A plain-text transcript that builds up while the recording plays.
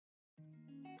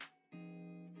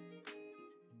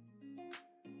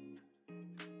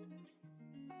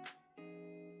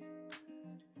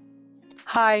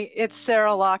Hi, it's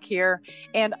Sarah Locke here,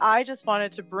 and I just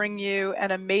wanted to bring you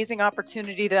an amazing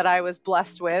opportunity that I was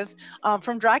blessed with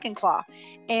from DragonClaw.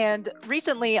 And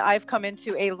recently, I've come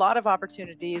into a lot of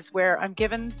opportunities where I'm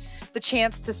given the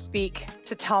chance to speak,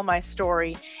 to tell my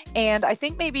story. And I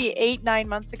think maybe 8, 9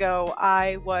 months ago,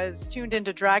 I was tuned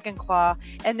into DragonClaw,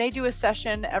 and they do a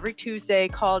session every Tuesday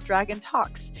called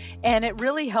DragonTalks. And it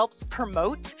really helps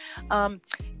promote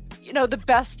the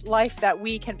best life that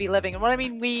we can be living. And what I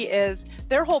mean we is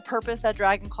their whole purpose at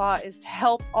DragonClaw is to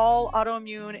help all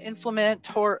autoimmune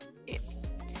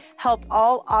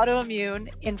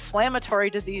inflammatory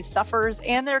disease sufferers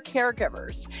and their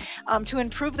caregivers to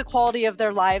improve the quality of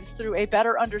their lives through a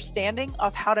better understanding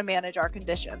of how to manage our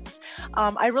conditions.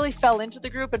 I really fell into the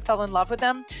group and fell in love with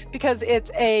them because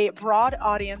it's a broad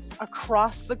audience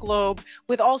across the globe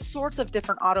with all sorts of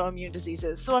different autoimmune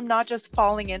diseases. So I'm not just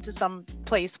falling into some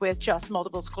place with just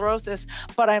multiple sclerosis,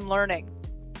 but I'm learning.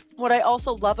 What I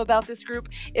also love about this group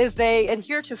is they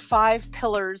adhere to 5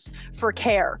 pillars for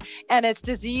care, and it's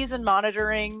disease and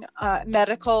monitoring,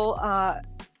 medical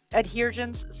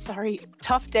adherence. Sorry,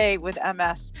 tough day with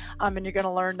MS, and you're going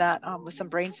to learn that with some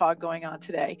brain fog going on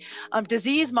today.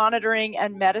 Disease monitoring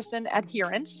and medicine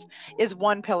adherence is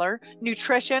one pillar.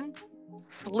 Nutrition,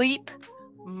 sleep,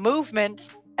 movement,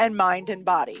 and mind and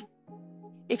body.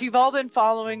 If you've all been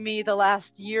following me the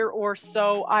last year or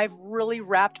so, I've really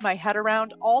wrapped my head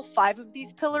around all 5 of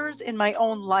these pillars in my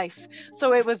own life.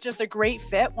 So it was just a great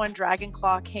fit when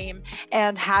DragonClaw came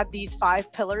and had these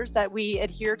 5 pillars that we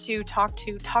adhere to,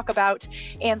 talk about,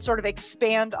 and sort of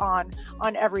expand on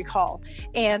every call.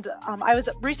 And I was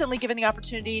recently given the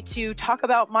opportunity to talk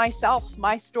about myself,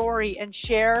 my story, and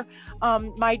share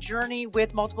my journey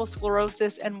with multiple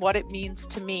sclerosis and what it means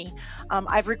to me.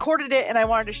 I've recorded it and I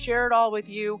wanted to share it all with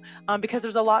you because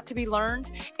there's a lot to be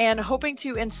learned, and hoping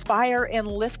to inspire and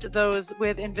lift those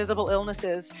with invisible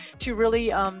illnesses to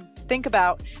really think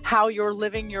about how you're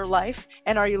living your life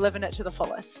and are you living it to the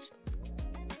fullest.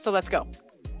 So let's go.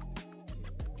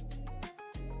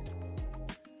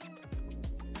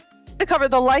 To cover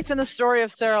the life and the story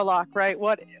of Sarah Locke, right?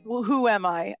 Who am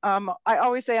I? I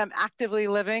always say I'm actively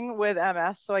living with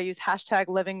MS, so I use hashtag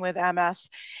living with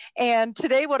MS. And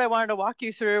today, what I wanted to walk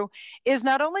you through is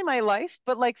not only my life,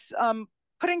 but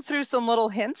putting through some little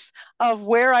hints of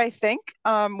where I think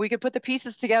we could put the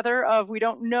pieces together of we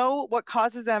don't know what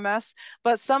causes MS,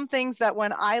 but some things that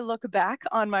when I look back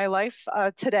on my life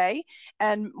today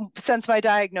and since my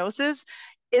diagnosis,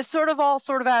 it sort of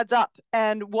adds up.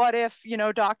 And what if,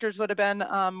 doctors would have been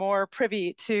more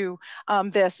privy to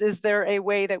this? Is there a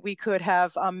way that we could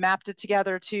have mapped it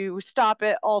together to stop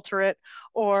it, alter it,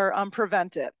 or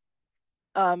prevent it?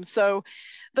 So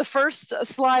the first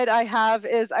slide I have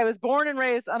is I was born and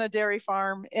raised on a dairy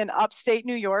farm in upstate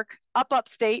New York,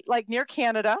 upstate, like near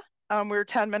Canada. We're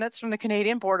 10 minutes from the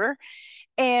Canadian border.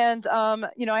 And,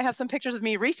 I have some pictures of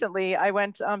me recently. I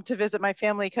went to visit my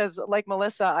family because, like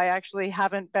Melissa, I actually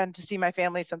haven't been to see my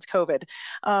family since COVID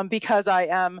because I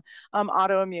am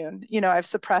autoimmune. I've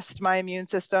suppressed my immune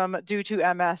system due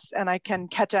to MS, and I can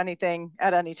catch anything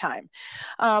at any time.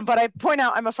 But I point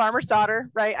out I'm a farmer's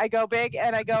daughter, right? I go big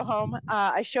and I go home.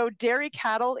 I showed dairy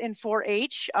cattle in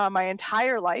 4-H my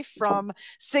entire life from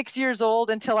 6 years old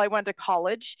until I went to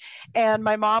college. And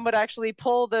my mom would actually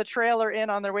pull the trailer in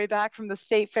on their way back from the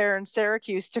state fair in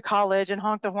Syracuse to college and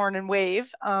honk the horn and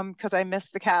wave because I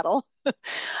missed the cattle.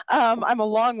 I'm a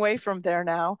long way from there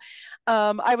now.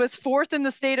 I was 4th in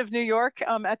the state of New York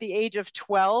at the age of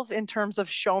 12 in terms of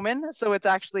showman. So it's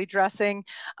actually dressing,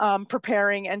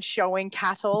 preparing, and showing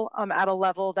cattle at a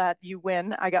level that you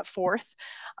win. I got 4th.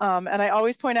 And I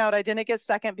always point out I didn't get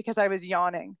 2nd because I was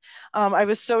yawning. I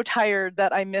was so tired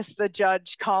that I missed the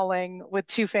judge calling with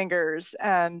 2 fingers.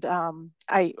 And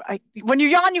when you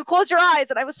yawn, you close your eyes.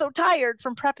 And I was so tired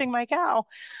from prepping my cow.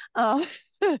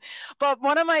 But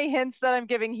one of my hints that I'm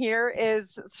giving here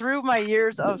is through my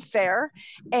years of fair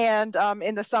and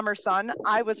in the summer sun,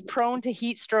 I was prone to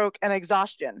heat stroke and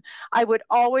exhaustion. I would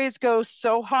always go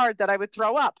so hard that I would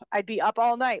throw up. I'd be up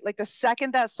all night. Like the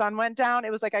second that sun went down,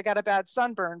 it was like I got a bad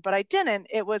sunburn, but I didn't.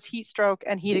 It was heat stroke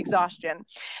and heat exhaustion.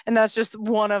 And that's just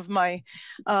one of my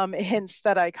hints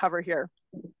that I cover here.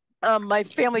 My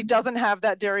family doesn't have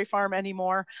that dairy farm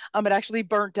anymore. It actually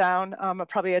burnt down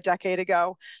probably a decade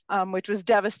ago, which was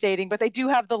devastating. But they do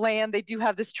have the land. They do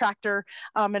have this tractor.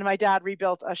 And my dad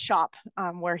rebuilt a shop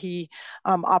where he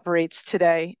operates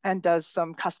today and does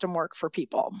some custom work for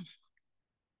people.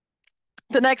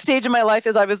 The next stage of my life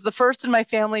is I was the first in my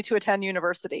family to attend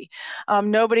university.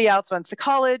 Nobody else went to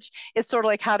college. It's sort of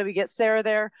like, how do we get Sarah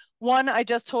there? One, I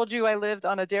just told you I lived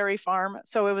on a dairy farm,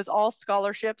 so it was all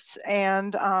scholarships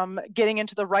and getting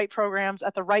into the right programs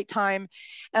at the right time.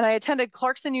 And I attended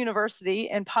Clarkson University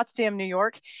in Potsdam, New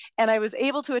York, and I was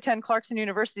able to attend Clarkson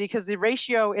University because the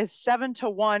ratio is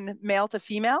 7-to-1 male to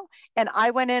female, and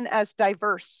I went in as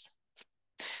diverse.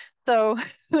 So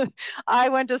I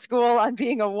went to school on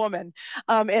being a woman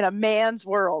in a man's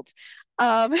world.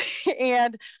 Um,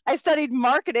 and I studied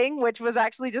marketing, which was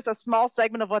actually just a small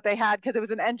segment of what they had because it was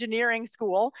an engineering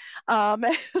school. Um,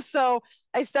 so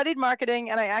I studied marketing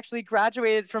and I actually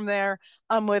graduated from there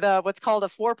with what's called a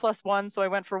 4+1. So I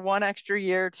went for one extra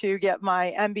year to get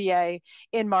my MBA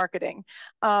in marketing.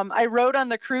 I rode on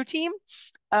the crew team,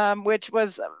 which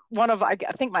was one of, I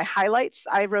think, my highlights.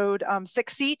 I rode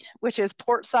 6th-seat, which is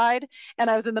port side,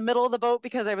 and I was in the middle of the boat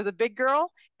because I was a big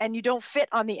girl, and you don't fit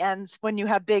on the ends when you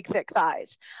have big, thick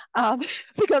thighs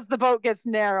because the boat gets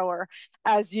narrower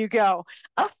as you go.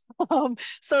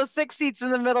 So 6 seats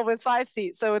in the middle with 5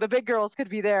 seats, so the big girls could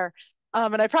be there.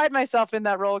 And I pride myself in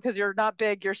that role because you're not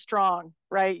big, you're strong,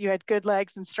 right? You had good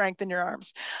legs and strength in your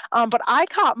arms. But I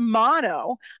caught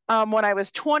mono when I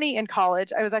was 20 in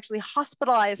college. I was actually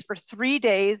hospitalized for 3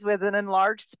 days with an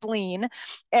enlarged spleen,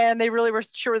 and they really were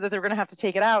sure that they were going to have to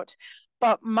take it out.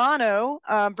 But mono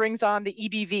brings on the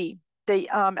EBV, the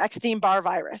Epstein-Barr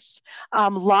virus. A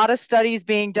lot of studies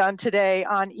being done today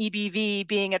on EBV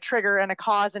being a trigger and a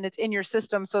cause, and it's in your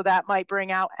system, so that might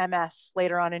bring out MS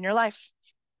later on in your life.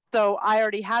 So I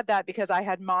already had that because I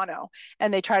had mono,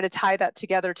 and they try to tie that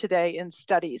together today in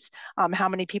studies. How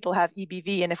many people have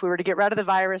EBV? And if we were to get rid of the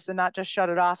virus and not just shut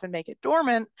it off and make it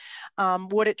dormant,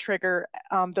 would it trigger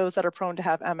those that are prone to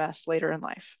have MS later in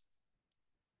life?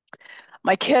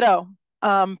 My kiddo,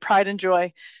 pride and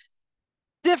joy.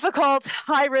 Difficult,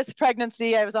 high-risk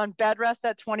pregnancy. I was on bed rest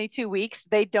at 22 weeks.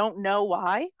 They don't know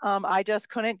why. I just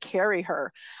couldn't carry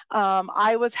her.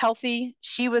 I was healthy.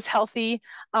 She was healthy.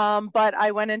 But I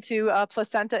went into a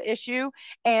placenta issue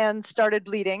and started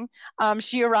bleeding.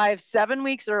 She arrived 7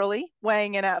 weeks early,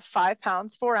 weighing in at 5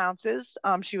 pounds, 4 ounces.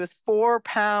 She was 4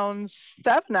 pounds,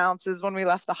 7 ounces when we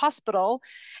left the hospital.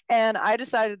 And I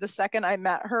decided the second I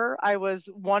met her, I was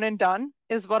one and done,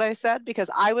 is what I said, because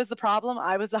I was the problem.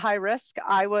 I was the high risk.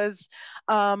 I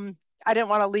didn't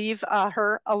want to leave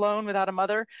her alone without a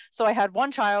mother. So I had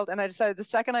one child, and I decided the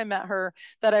second I met her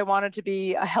that I wanted to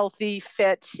be a healthy,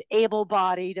 fit,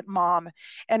 able-bodied mom.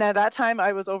 And at that time,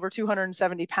 I was over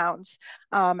 270 pounds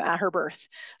at her birth.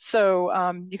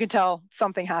 So you can tell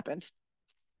something happened.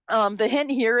 The hint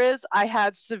here is I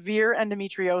had severe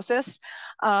endometriosis,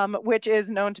 which is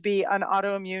known to be an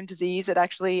autoimmune disease. It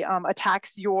actually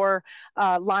attacks your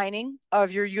lining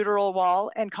of your uteral wall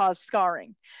and causes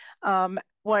scarring.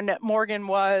 When Morgan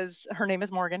was, her name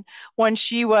is Morgan, when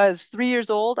she was 3 years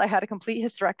old, I had a complete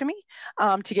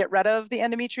hysterectomy to get rid of the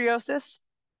endometriosis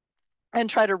and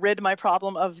try to rid my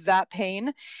problem of that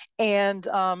pain. And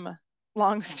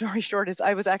long story short is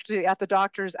I was actually at the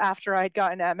doctor's after I'd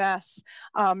gotten MS,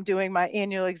 doing my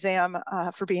annual exam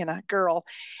for being a girl.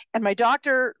 And my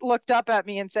doctor looked up at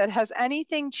me and said, "Has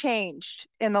anything changed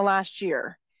in the last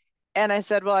year?" And I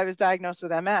said, "Well, I was diagnosed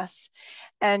with MS."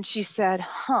 And she said,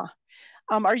 "Huh.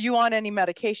 Are you on any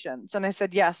medications?" And I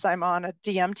said, "Yes, I'm on a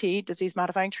DMT, disease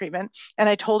modifying treatment." And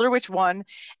I told her which one.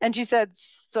 And she said,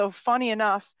 "So funny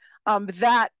enough,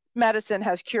 that medicine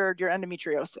has cured your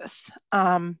endometriosis."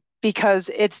 Because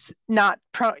it's not,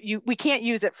 we can't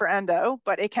use it for endo,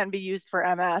 but it can be used for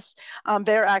MS.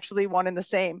 They're actually one and the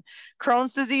same.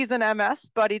 Crohn's disease and MS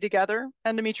buddy together,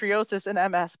 endometriosis and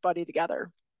MS buddy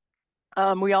together.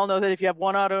 We all know that if you have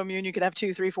one autoimmune, you can have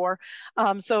 2, 3, 4.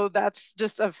 So that's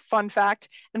just a fun fact.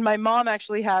 And my mom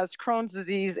actually has Crohn's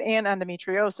disease and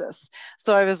endometriosis.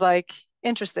 So I was like,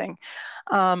 interesting.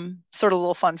 Sort of a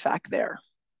little fun fact there.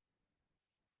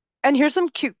 And here's some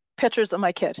cute pictures of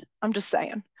my kid. I'm just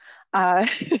saying.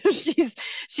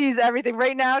 She's everything.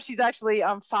 Right now, she's actually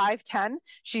 5'10".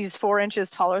 She's 4 inches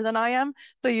taller than I am.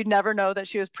 So you'd never know that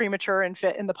she was premature and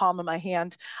fit in the palm of my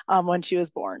hand when she was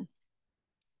born.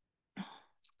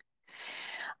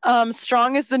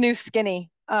 Strong is the new skinny.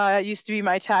 Used to be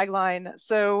my tagline.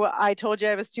 So I told you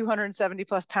I was 270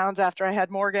 plus pounds after I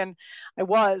had Morgan. I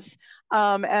was,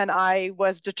 and I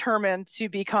was determined to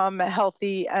become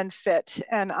healthy and fit.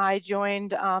 And I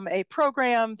joined a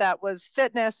program that was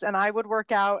fitness, and I would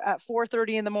work out at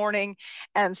 4:30 in the morning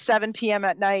and 7 p.m.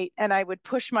 at night. And I would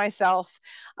push myself.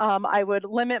 I would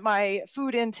limit my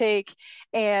food intake,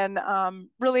 and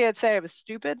really, I'd say I was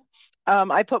stupid.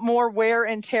 I put more wear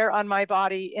and tear on my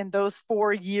body in those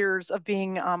 4 years of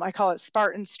being, I call it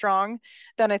Spartan strong,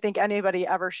 than I think anybody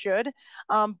ever should.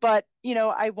 But,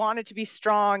 I wanted to be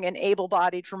strong and able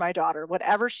bodied for my daughter.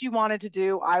 Whatever she wanted to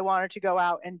do, I wanted to go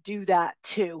out and do that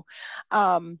too.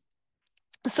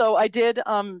 So I did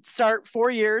start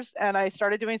 4 years, and I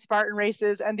started doing Spartan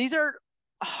races. And these are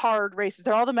hard races.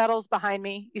 They're all the medals behind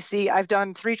me. You see, I've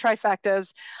done 3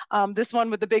 trifectas. This one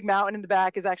with the big mountain in the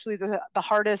back is actually the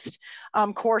hardest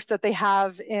course that they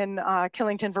have in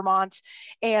Killington, Vermont.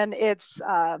 And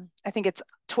I think it's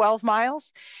 12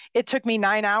 miles. It took me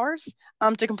 9 hours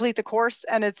to complete the course,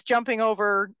 and it's jumping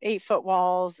over 8-foot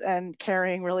walls and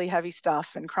carrying really heavy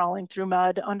stuff and crawling through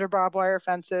mud under barbed wire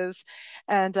fences.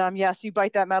 And yes, you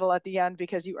bite that medal at the end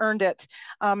because you earned it.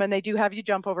 And they do have you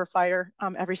jump over fire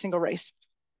every single race.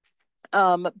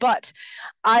 But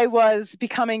I was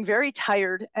becoming very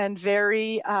tired and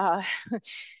very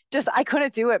I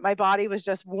couldn't do it. My body was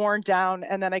just worn down.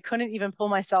 And then I couldn't even pull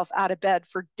myself out of bed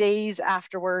for days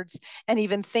afterwards. And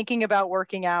even thinking about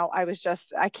working out,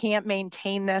 I can't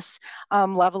maintain this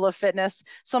level of fitness.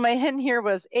 So my hint here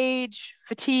was age,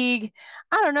 fatigue.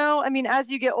 I don't know. I mean,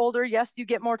 as you get older, yes, you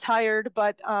get more tired,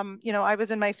 but I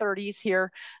was in my 30s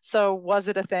here. So was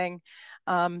it a thing?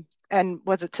 And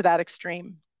was it to that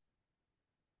extreme?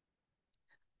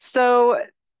 So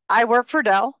I work for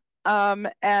Dell,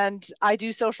 and I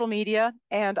do social media,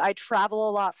 and I travel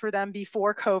a lot for them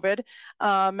before COVID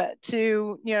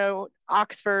to,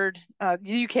 Oxford,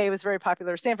 the UK was very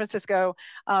popular, San Francisco,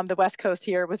 the West Coast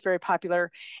here was very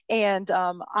popular. And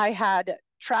I had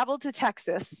traveled to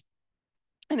Texas,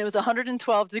 and it was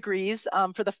 112 degrees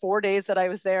for the 4 days that I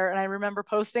was there. And I remember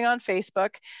posting on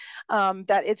Facebook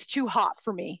that it's too hot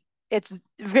for me. It's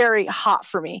very hot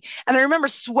for me. And I remember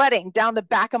sweating down the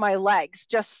back of my legs,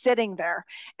 just sitting there.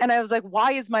 And I was like,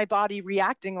 why is my body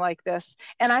reacting like this?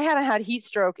 And I hadn't had heat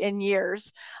stroke in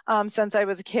years since I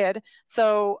was a kid.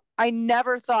 So I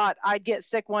never thought I'd get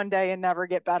sick one day and never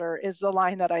get better, is the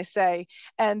line that I say.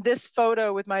 And this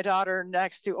photo with my daughter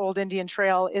next to Old Indian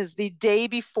Trail is the day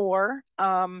before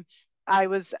I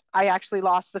actually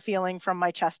lost the feeling from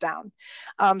my chest down.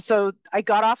 So I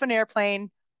got off an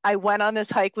airplane. I went on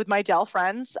this hike with my Dell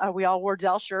friends. We all wore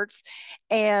Dell shirts.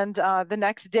 And the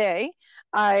next day,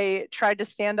 I tried to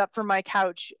stand up from my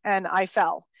couch and I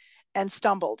fell and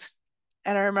stumbled.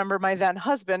 And I remember my then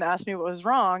husband asked me what was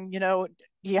wrong.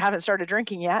 You haven't started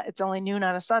drinking yet. It's only noon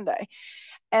on a Sunday.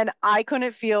 And I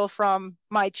couldn't feel from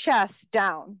my chest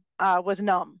down, was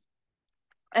numb.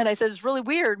 And I said, it's really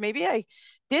weird. Maybe I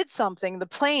did something. The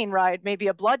plane ride, maybe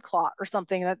a blood clot or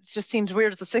something. That just seems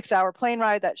weird. It's a 6-hour plane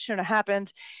ride. That shouldn't have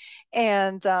happened.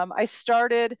 And I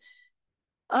started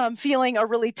feeling a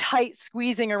really tight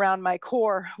squeezing around my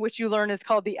core, which you learn is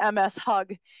called the MS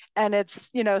hug. And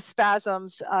it's,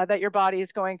 spasms that your body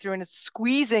is going through, and it's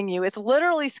squeezing you. It's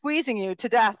literally squeezing you to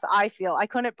death, I feel. I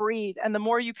couldn't breathe. And the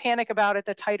more you panic about it,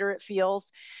 the tighter it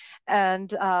feels. And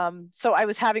so I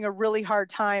was having a really hard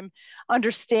time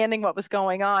understanding what was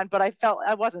going on, but I felt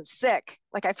I wasn't sick.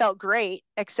 Like, I felt great,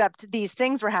 except these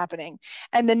things were happening.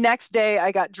 And the next day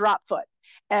I got drop foot,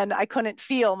 and I couldn't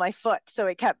feel my foot. So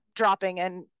it kept dropping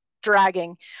and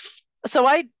dragging. So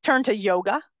I turned to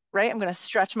yoga, right? I'm going to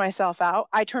stretch myself out.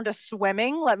 I turned to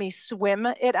swimming. Let me swim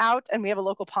it out. And we have a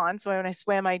local pond. So when I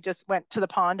swam, I just went to the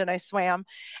pond and I swam.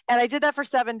 And I did that for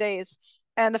 7 days.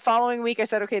 And the following week, I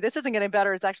said, okay, this isn't getting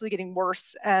better. It's actually getting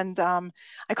worse. And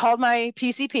I called my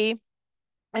PCP,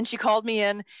 and she called me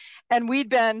in, and we'd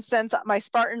been, since my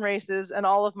Spartan races and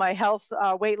all of my health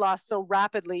weight loss so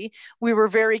rapidly, we were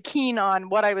very keen on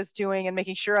what I was doing and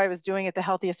making sure I was doing it the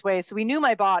healthiest way. So we knew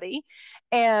my body.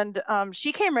 And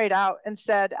she came right out and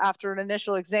said, after an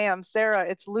initial exam, Sarah,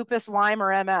 it's lupus, Lyme,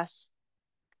 or MS.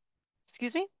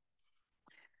 Excuse me?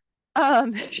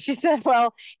 She said,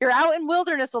 well, you're out in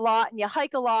wilderness a lot and you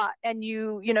hike a lot, and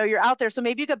you're out there. So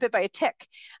maybe you got bit by a tick.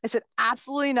 I said,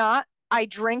 absolutely not. I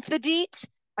drink the DEET.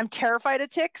 I'm terrified of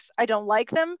ticks. I don't like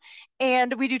them.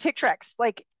 And we do tick tricks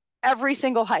like every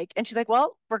single hike. And she's like,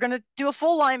 well, we're going to do a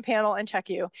full Lyme panel and check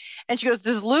you. And she goes,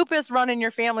 does lupus run in your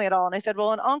family at all? And I said,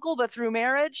 well, an uncle, but through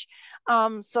marriage.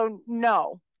 So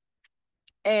no.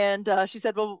 And she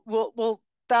said, well,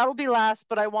 that'll be last,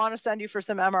 but I want to send you for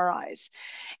some MRIs.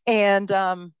 And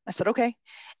I said, okay.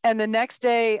 And the next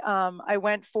day I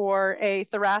went for a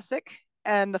thoracic,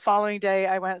 and the following day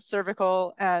I went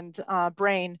cervical and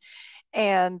brain.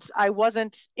 And I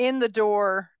wasn't in the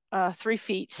door 3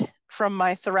 feet from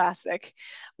my thoracic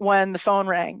when the phone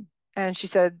rang. And she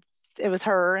said, it was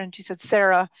her. And she said,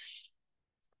 Sarah,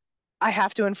 I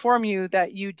have to inform you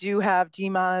that you do have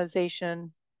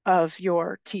demyelinization of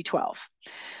your T12,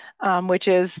 which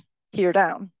is here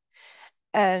down.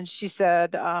 And she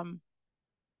said,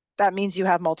 that means you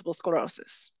have multiple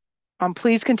sclerosis.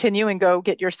 Please continue and go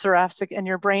get your thoracic and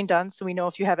your brain done so we know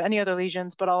if you have any other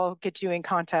lesions, but I'll get you in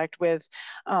contact with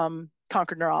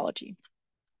Concord Neurology.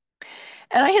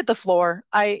 And I hit the floor.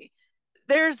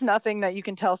 There's nothing that you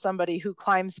can tell somebody who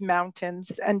climbs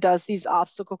mountains and does these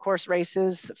obstacle course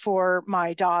races for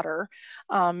my daughter,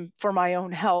 for my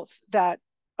own health, that,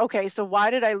 okay, so why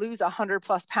did I lose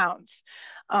 100+ pounds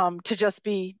to just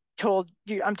be told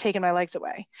I'm taking my legs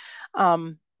away?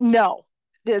 No,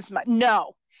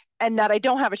 no, and that I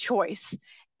don't have a choice.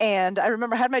 And I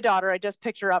remember I had my daughter, I just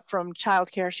picked her up from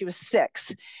childcare. She was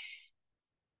 6.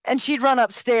 And she'd run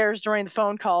upstairs during the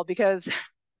phone call because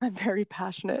I'm very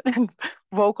passionate and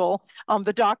vocal.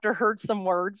 The doctor heard some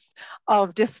words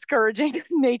of discouraging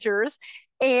natures,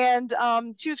 and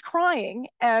she was crying.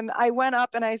 And I went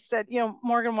up and I said,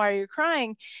 Morgan, why are you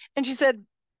crying? And she said,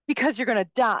 because you're going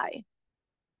to die.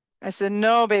 I said,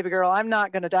 no, baby girl, I'm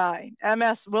not going to die.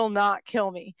 MS will not kill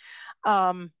me.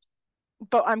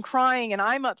 But I'm crying and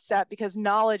I'm upset because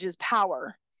knowledge is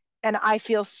power. And I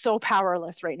feel so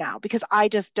powerless right now because I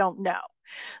just don't know.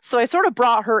 So I sort of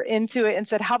brought her into it and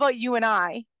said, how about you and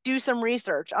I do some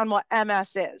research on what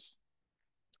MS is?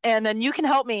 And then you can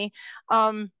help me,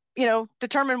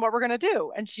 determine what we're going to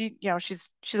do. And she's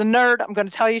a nerd. I'm going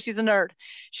to tell you she's a nerd.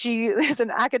 She is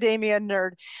an academia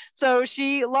nerd. So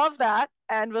she loved that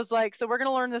and was like, so we're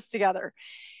going to learn this together.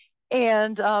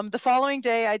 And the following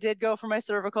day, I did go for my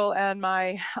cervical and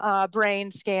my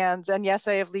brain scans. And yes,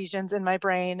 I have lesions in my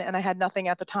brain, and I had nothing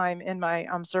at the time in my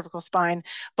cervical spine.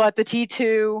 But the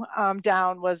T2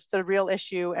 down was the real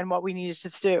issue and what we needed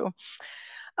to do.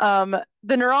 The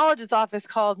neurologist's office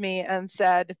called me and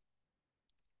said,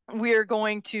 we're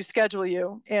going to schedule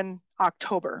you in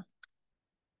October.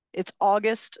 It's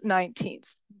August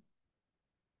 19th.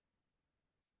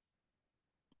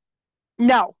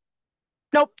 No.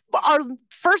 Nope. Our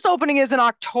first opening is in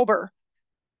October.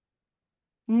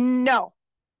 No.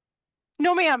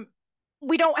 No, ma'am.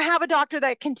 We don't have a doctor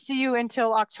that can see you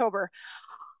until October.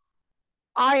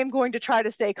 I am going to try to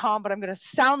stay calm, but I'm going to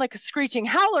sound like a screeching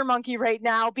howler monkey right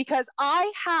now because I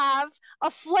have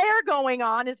a flare going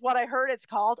on, is what I heard it's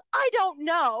called. I don't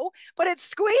know, but it's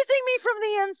squeezing me from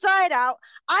the inside out.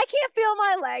 I can't feel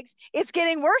my legs. It's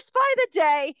getting worse by the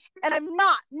day, and I'm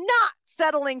not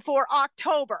settling for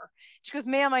October. She goes,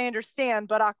 ma'am, I understand,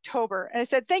 but October. And I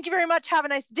said, thank you very much. Have a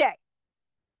nice day.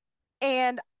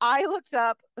 And I looked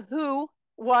up who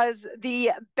was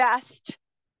the best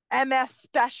MS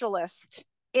specialist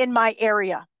in my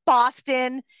area.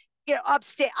 Boston,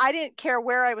 upstate. I didn't care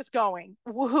where I was going.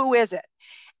 Who is it?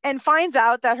 And finds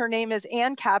out that her name is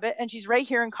Ann Cabot, and she's right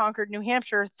here in Concord, New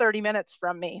Hampshire, 30 minutes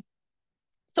from me.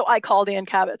 So I called Ann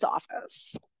Cabot's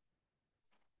office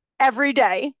every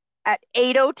day at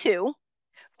 8:02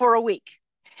 for a week.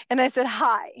 And I said,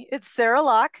 hi, it's Sarah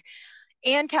Locke.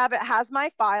 Ann Cabot has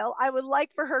my file. I would like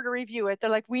for her to review it. They're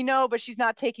like, we know, but she's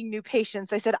not taking new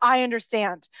patients. I said, I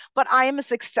understand, but I am a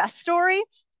success story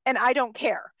and I don't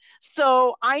care.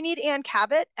 So I need Ann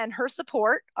Cabot and her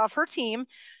support of her team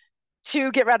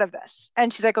to get rid of this.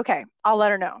 And she's like, okay, I'll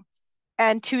let her know.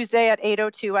 And Tuesday at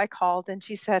 8:02, I called and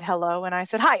she said, hello. And I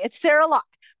said, hi, it's Sarah Locke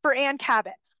for Ann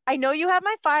Cabot. I know you have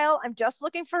my file. I'm just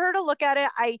looking for her to look at it.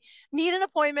 I need an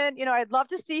appointment. I'd love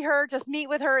to see her, just meet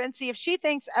with her and see if she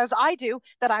thinks, as I do,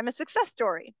 that I'm a success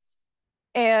story.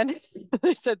 And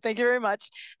I said, thank you very much.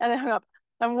 And I hung up.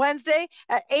 On Wednesday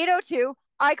at 8:02,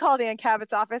 I called Ann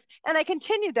Cabot's office and I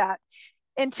continued that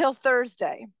until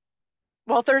Thursday.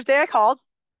 Well, Thursday I called.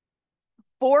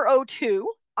 4:02.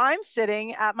 I'm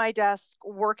sitting at my desk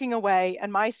working away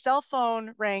and my cell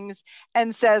phone rings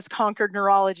and says Concord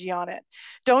Neurology on it.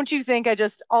 Don't you think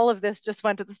all of this just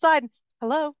went to the side?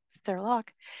 Hello, Sarah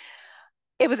Locke.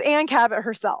 It was Ann Cabot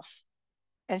herself.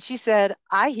 And she said,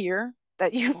 I hear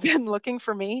that you've been looking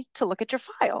for me to look at your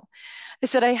file. I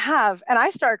said, I have. And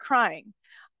I started crying.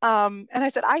 And I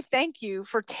said, I thank you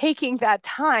for taking that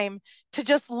time to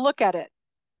just look at it.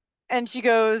 And she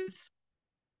goes,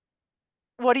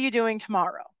 what are you doing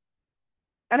tomorrow?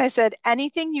 And I said,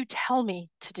 anything you tell me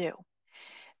to do.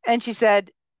 And she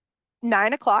said,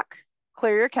 9:00,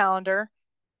 clear your calendar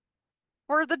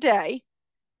for the day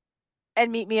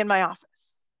and meet me in my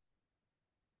office.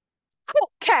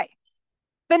 Okay.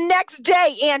 The next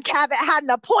day, Ann Cabot had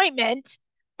an appointment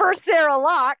for Sarah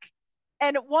Locke.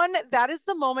 And that is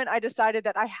the moment I decided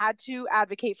that I had to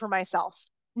advocate for myself.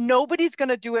 Nobody's going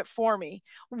to do it for me.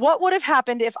 What would have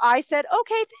happened if I said,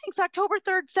 okay, thanks, October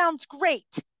 3rd sounds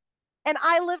great. And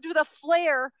I lived with a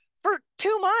flare for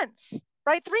 2 months,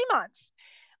 right? 3 months.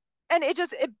 And it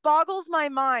boggles my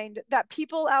mind that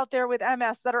people out there with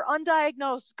MS that are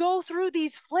undiagnosed go through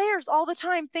these flares all the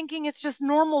time thinking it's just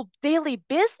normal daily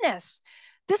business.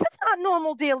 This is not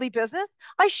normal daily business.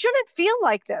 I shouldn't feel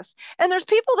like this. And there's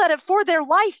people that have for their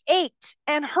life ached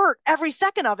and hurt every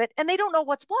second of it, and they don't know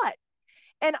what's what.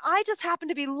 And I just happen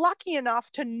to be lucky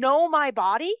enough to know my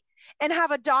body and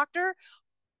have a doctor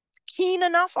keen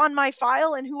enough on my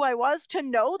file and who I was to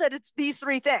know that it's these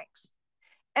three things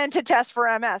and to test for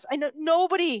MS. I know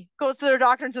nobody goes to their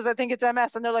doctor and says, I think it's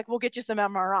MS. And they're like, we'll get you some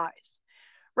MRIs,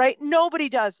 right? Nobody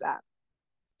does that.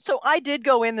 So I did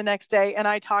go in the next day and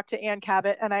I talked to Ann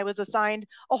Cabot and I was assigned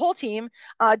a whole team.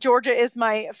 Georgia is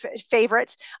my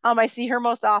favorite. I see her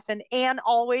most often. Ann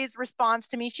always responds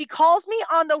to me. She calls me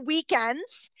on the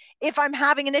weekends if I'm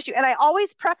having an issue. And I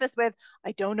always preface with,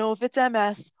 I don't know if it's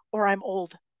MS or I'm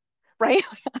old, right?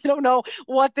 I don't know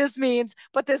what this means,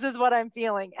 but this is what I'm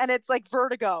feeling. And it's like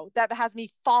vertigo that has me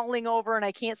falling over and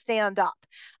I can't stand up.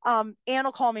 Ann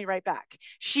will call me right back.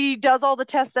 She does all the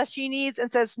tests that she needs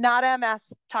and says, not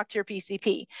MS, talk to your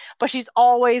PCP, but she's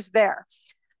always there.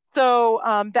 So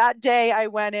that day I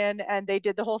went in and they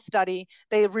did the whole study.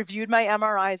 They reviewed my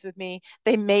MRIs with me.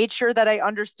 They made sure that I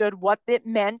understood what it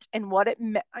meant and what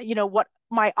what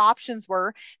my options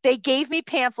were. They gave me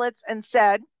pamphlets and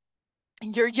said,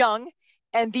 you're young,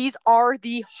 and these are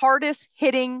the hardest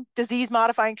hitting disease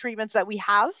modifying treatments that we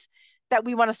have that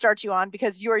we want to start you on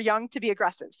because you are young to be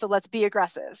aggressive. So let's be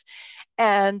aggressive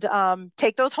and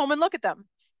take those home and look at them.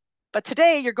 But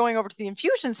today you're going over to the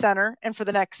infusion center, and for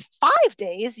the next 5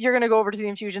 days, you're going to go over to the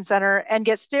infusion center and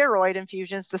get steroid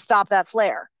infusions to stop that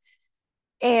flare.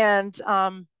 And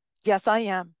yes, I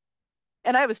am.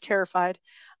 And I was terrified.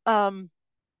 I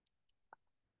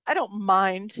don't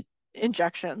mind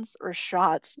injections or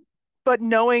shots, but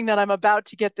knowing that I'm about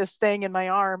to get this thing in my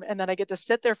arm and then I get to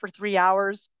sit there for 3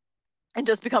 hours and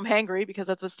just become hangry because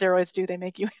that's what steroids do. They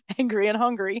make you angry and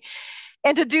hungry.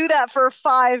 And to do that for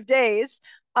 5 days.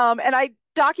 And I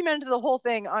documented the whole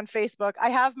thing on Facebook. I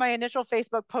have my initial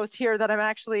Facebook post here that I'm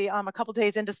actually a couple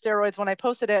days into steroids when I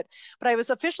posted it, but I was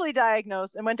officially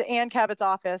diagnosed and went to Ann Cabot's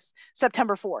office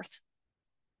September 4th.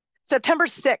 September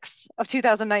 6th of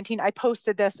 2019, I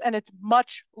posted this, and it's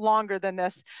much longer than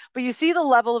this, but you see the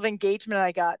level of engagement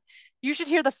I got. You should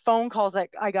hear the phone calls that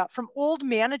I got from old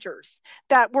managers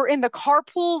that were in the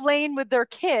carpool lane with their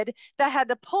kid that had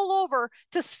to pull over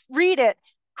to read it,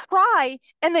 cry,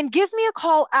 and then give me a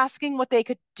call asking what they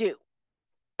could do.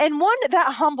 And one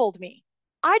that humbled me.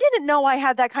 I didn't know I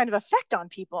had that kind of effect on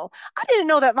people. I didn't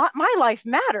know that my life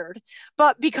mattered.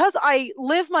 But because I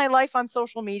live my life on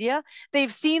social media,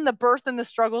 they've seen the birth and the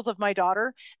struggles of my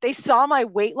daughter. They saw my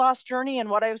weight loss journey and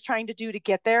what I was trying to do to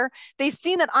get there. They've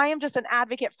seen that I am just an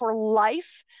advocate for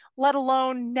life, let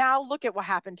alone now look at what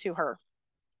happened to her.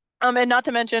 And not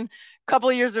to mention, a couple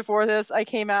of years before this, I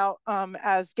came out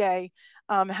as gay,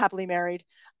 happily married.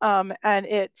 And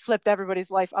it flipped everybody's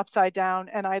life upside down.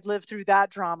 And I lived through that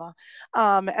drama.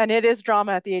 And it is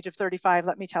drama at the age of 35,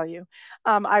 let me tell you.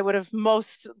 I would have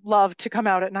most loved to come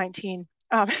out at 19,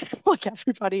 like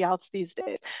everybody else these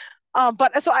days.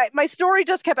 But so my story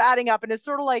just kept adding up, and it's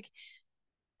sort of like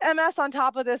MS on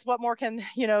top of this. What more can,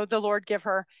 the Lord give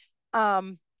her?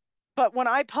 But when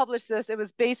I published this, it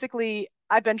was basically,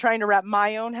 I've been trying to wrap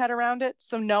my own head around it.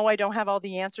 So no, I don't have all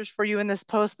the answers for you in this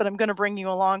post, but I'm going to bring you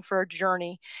along for a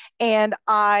journey. And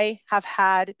I have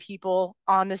had people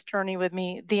on this journey with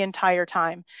me the entire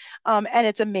time. And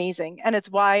it's amazing. And it's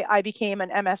why I became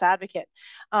an MS advocate,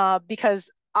 because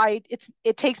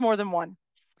it takes more than one.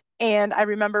 And I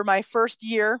remember my first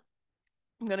year,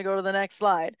 I'm going to go to the next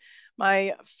slide.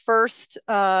 My first,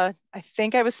 I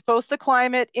think I was supposed to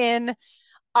climb it in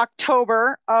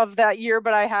October of that year,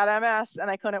 but I had MS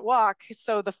and I couldn't walk.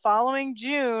 So the following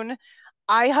June,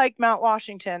 I hiked Mount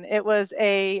Washington. It was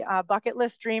a bucket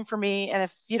list dream for me. And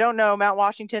if you don't know, Mount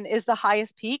Washington is the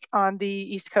highest peak on the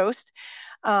East Coast,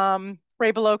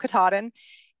 right below Katahdin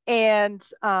and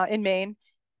in Maine.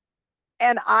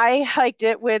 And I hiked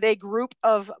it with a group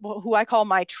of who I call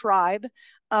my tribe.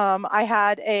 I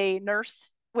had a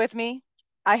nurse with me.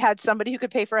 I had somebody who could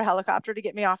pay for a helicopter to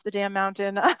get me off the damn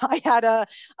mountain. I had a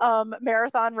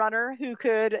marathon runner who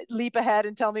could leap ahead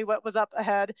and tell me what was up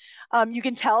ahead. You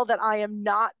can tell that I am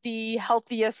not the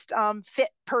healthiest fit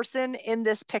person in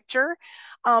this picture,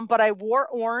 but I wore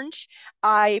orange.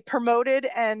 I promoted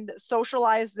and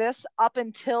socialized this up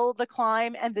until the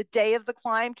climb and the day of the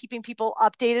climb, keeping people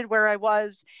updated where I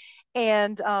was.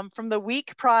 And from the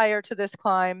week prior to this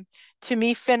climb to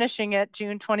me finishing it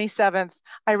June 27th,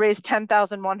 I raised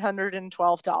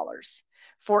 $10,112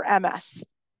 for MS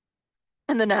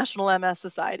and the National MS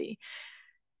Society.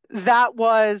 that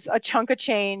was a chunk of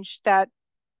change that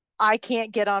I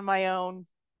can't get on my own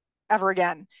ever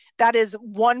again. That is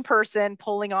one person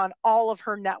pulling on all of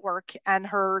her network and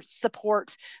her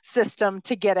support system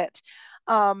to get it.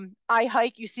 I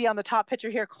hike, you see on the top picture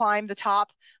here, climb the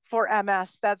top for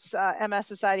MS. That's MS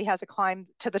Society has a climb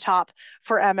to the top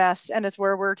for MS, and it's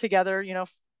where we're together,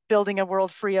 building a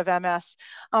world free of MS.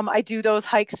 I do those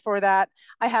hikes for that.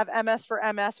 I have MS for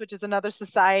MS, which is another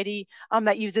society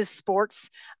that uses sports,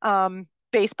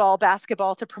 baseball,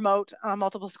 basketball to promote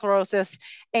multiple sclerosis.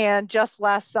 And just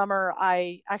last summer,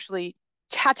 I actually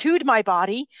tattooed my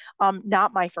body,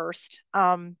 not my first,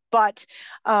 but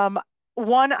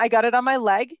one, I got it on my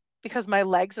leg because my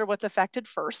legs are what's affected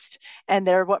first, and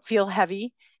they're what feel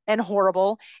heavy and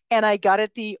horrible. And I got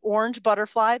it the orange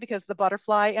butterfly because the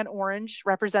butterfly and orange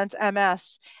represents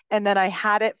MS. And then I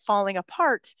had it falling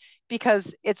apart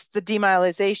because it's the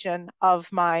demyelization of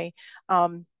my,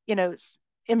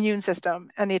 immune system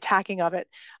and the attacking of it.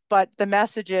 But the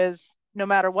message is no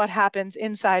matter what happens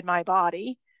inside my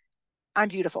body, I'm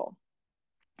beautiful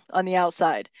on the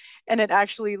outside. And it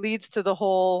actually leads to the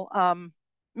whole,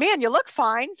 man, you look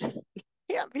fine.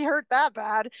 Can't be hurt that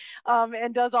bad,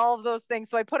 and does all of those things.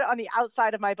 So I put it on the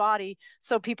outside of my body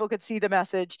so people could see the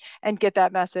message and get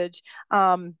that message.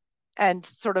 And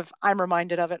sort of, I'm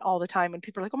reminded of it all the time when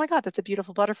people are like, oh my God, that's a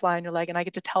beautiful butterfly on your leg. And I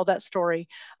get to tell that story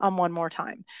one more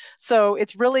time. So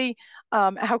it's really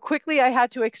how quickly I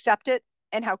had to accept it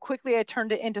and how quickly I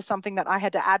turned it into something that I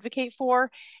had to advocate for.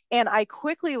 And I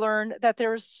quickly learned that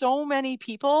there's so many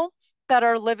people that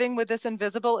are living with this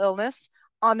invisible illness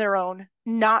on their own,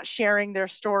 not sharing their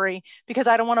story because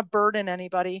I don't want to burden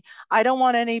anybody. I don't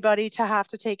want anybody to have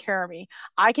to take care of me.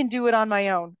 I can do it on my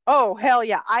own. Oh, hell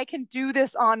yeah, I can do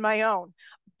this on my own.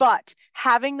 But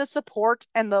having the support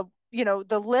and the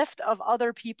lift of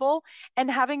other people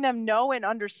and having them know and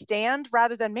understand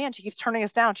rather than, man, she keeps turning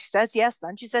us down. She says yes,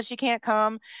 then she says she can't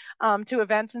come to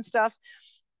events and stuff.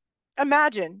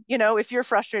 Imagine, if you're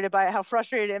frustrated by it, how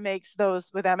frustrated it makes those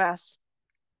with MS.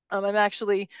 I'm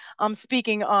actually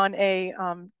speaking on a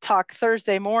talk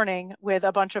Thursday morning with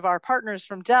a bunch of our partners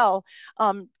from Dell,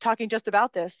 talking just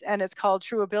about this. And it's called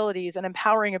True Abilities and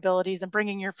Empowering Abilities and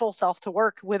Bringing Your Full Self to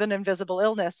Work with an Invisible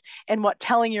Illness, and what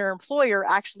telling your employer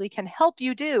actually can help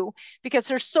you do, because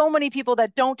there's so many people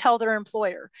that don't tell their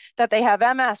employer that they have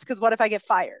MS because what if I get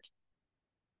fired?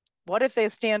 What if they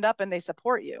stand up and they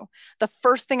support you? The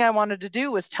first thing I wanted to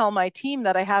do was tell my team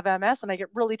that I have MS and I get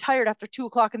really tired after 2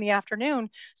 o'clock in the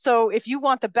afternoon. So if you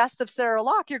want the best of Sarah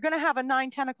Locke, you're going to have a 9,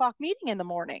 10 o'clock meeting in the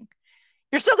morning.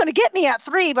 You're still going to get me at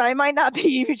 3, but I might not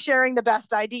be sharing the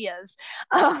best ideas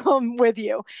with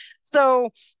you. So,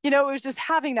 it was just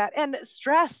having that. And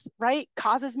stress, right,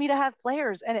 causes me to have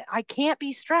flares, and I can't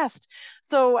be stressed.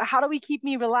 So how do we keep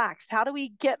me relaxed? How do we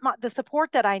get the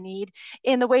support that I need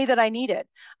in the way that I need it?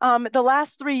 The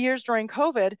last 3 years during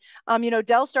COVID,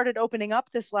 Dell started opening up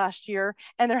this last year,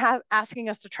 and they're asking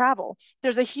us to travel.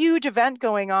 There's a huge event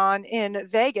going on in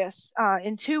Vegas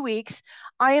in 2 weeks.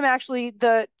 I am actually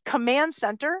the command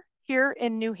center here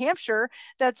in New Hampshire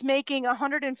that's making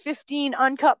 115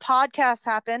 uncut podcasts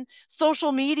happen,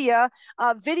 social media,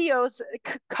 videos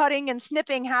cutting and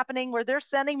snipping happening where they're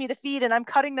sending me the feed and I'm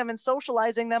cutting them and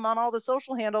socializing them on all the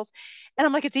social handles. And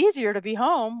I'm like, it's easier to be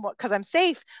home because I'm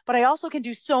safe, but I also can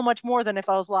do so much more than if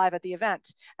I was live at the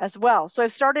event as well. So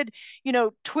I've started,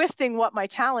 twisting what my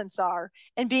talents are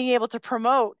and being able to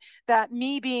promote that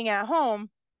me being at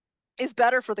home is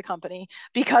better for the company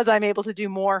because I'm able to do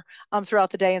more throughout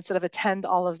the day instead of attend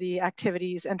all of the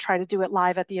activities and try to do it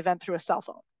live at the event through a cell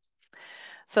phone.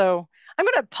 So I'm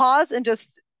going to pause and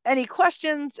just any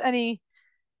questions, anything?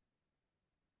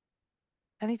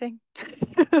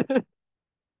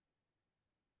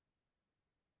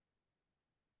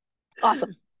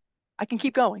 Awesome. I can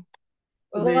keep going.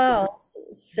 Well,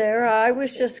 Sarah, I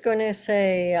was just going to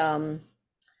say,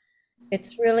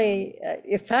 it's really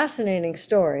a fascinating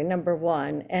story, number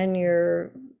one, and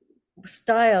your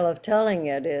style of telling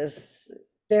it is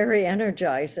very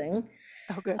energizing.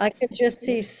 Oh, good. I could just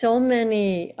see so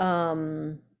many,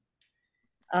 what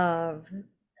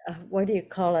do you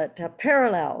call it,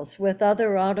 parallels with other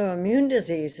autoimmune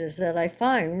diseases that I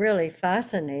find really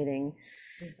fascinating.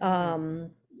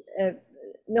 Um, uh,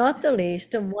 Not the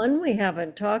least, and one we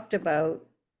haven't talked about,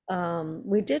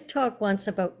 we did talk once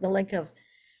about the link of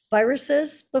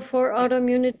viruses before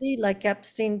autoimmunity, like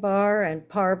Epstein-Barr and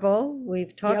Parvo.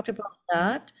 We've talked about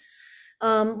that.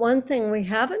 One thing we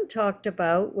haven't talked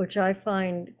about, which I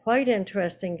find quite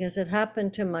interesting because it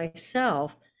happened to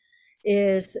myself,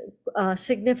 is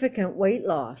significant weight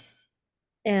loss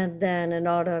and then an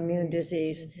autoimmune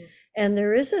disease. And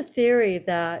there is a theory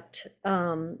that,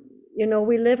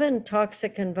 we live in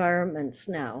toxic environments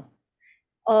now,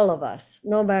 all of us,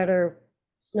 no matter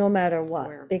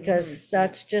what, because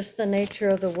that's just the nature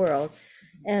of the world.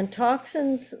 And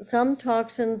some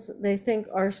toxins, they think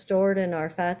are stored in our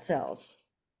fat cells.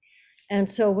 And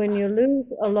so when you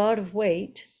lose a lot of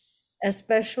weight,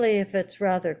 especially if it's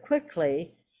rather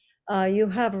quickly, you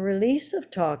have a release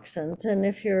of toxins. And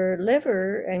if your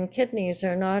liver and kidneys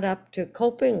are not up to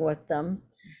coping with them,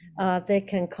 they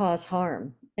can cause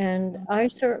harm. And I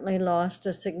certainly lost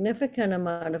a significant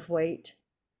amount of weight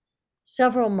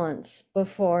several months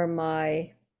before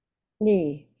my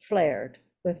knee flared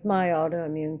with my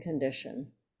autoimmune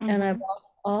condition. And I've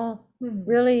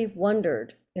really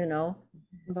wondered,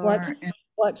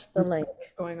 what's the link?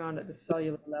 What's going on at the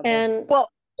cellular level? And well,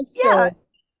 so yeah,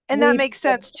 and that makes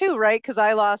sense too, right? Because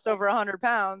I lost over 100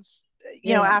 pounds,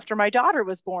 after my daughter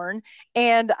was born,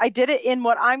 and I did it in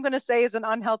what I'm going to say is an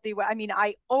unhealthy way. I mean,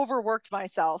 I overworked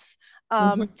myself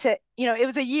to, it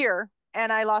was a year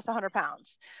and I lost 100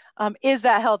 pounds. Is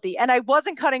that healthy? And I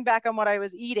wasn't cutting back on what I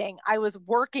was eating. I was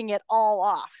working it all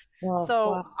off.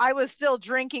 So I was still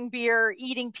drinking beer,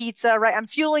 eating pizza, right? I'm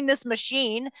fueling this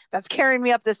machine that's carrying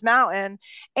me up this mountain.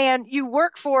 And you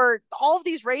work for all of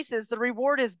these races, the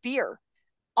reward is beer.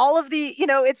 All of the,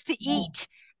 it's to eat.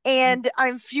 And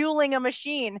I'm fueling a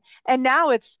machine. And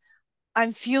now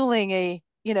I'm fueling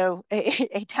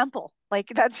a temple. Like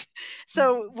that's,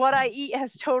 so what I eat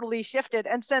has totally shifted.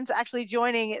 And since actually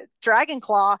joining Dragon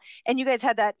Claw, and you guys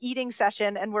had that eating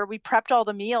session and where we prepped all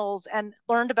the meals and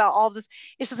learned about all of this,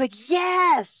 it's just like,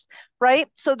 yes, right?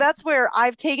 So that's where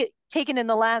I've taken in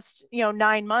the last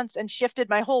 9 months and shifted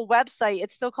my whole website.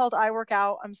 It's still called I Work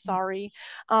Out. I'm sorry.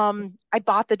 I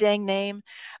bought the dang name,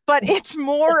 but it's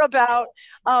more about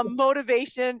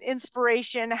motivation,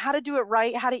 inspiration, how to do it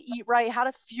right, how to eat right, how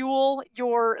to fuel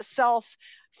yourself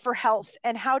for health,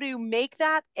 and how to make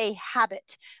that a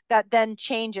habit that then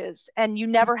changes, and you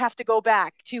never have to go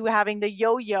back to having the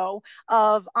yo-yo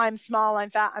of I'm small, I'm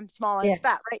fat, I'm small, I'm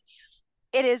fat, right?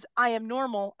 It is, I am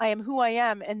normal, I am who I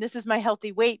am, and this is my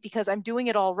healthy weight because I'm doing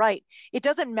it all right. It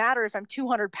doesn't matter if I'm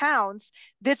 200 pounds.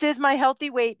 This is my healthy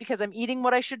weight because I'm eating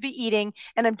what I should be eating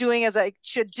and I'm doing as I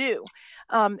should do.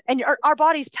 And our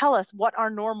bodies tell us what our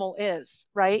normal is,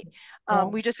 right?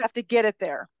 We just have to get it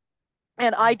there.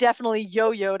 And I definitely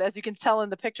yo-yoed, as you can tell in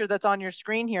the picture that's on your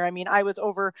screen here. I mean, I was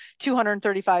over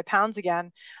 235 pounds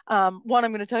again. One,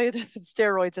 I'm going to tell you there's some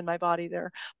steroids in my body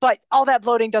there, but all that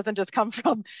bloating doesn't just come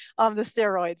from the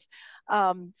steroids.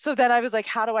 So then I was like,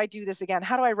 how do I do this again?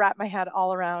 How do I wrap my head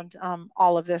all around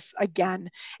all of this again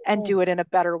and do it in a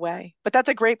better way? But that's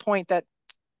a great point, that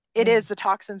it is the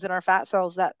toxins in our fat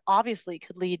cells that obviously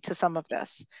could lead to some of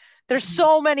this. There's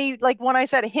so many, like when I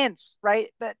said hints, right?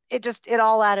 That it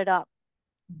all added up.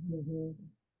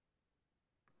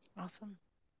 Awesome.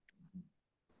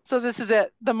 So this is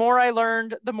it. The more I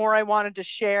learned, the more I wanted to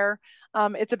share.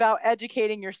 It's about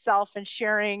educating yourself and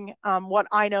sharing what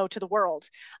I know to the world.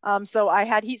 So I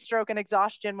had heat stroke and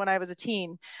exhaustion when I was a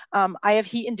teen. I have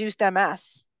heat-induced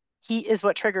MS. Heat is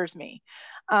what triggers me.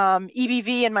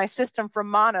 EBV in my system from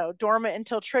mono, dormant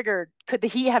until triggered. Could the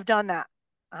heat have done that?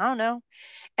 I don't know.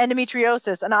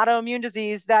 Endometriosis, an autoimmune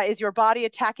disease that is your body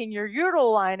attacking your uterine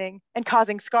lining and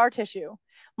causing scar tissue.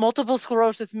 Multiple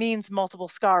sclerosis means multiple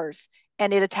scars,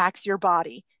 and it attacks your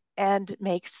body and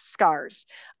makes scars.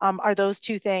 Are those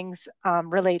two things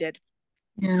related?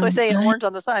 Yeah, so I say in orange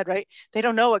on the side, right? They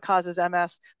don't know what causes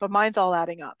MS, but mine's all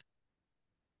adding up.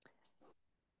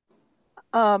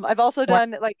 I've also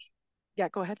done yeah,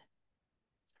 go ahead.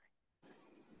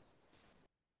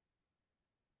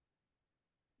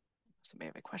 Somebody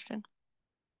have a question?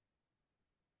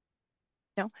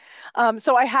 No.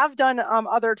 So I have done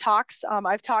other talks.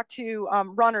 I've talked to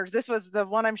runners. This was the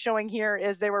one I'm showing here,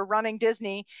 is they were running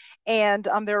Disney, and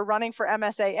they were running for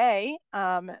MSAA,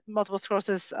 Multiple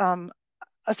Sclerosis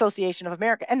Association of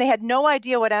America, and they had no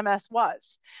idea what MS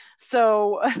was.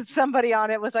 So somebody on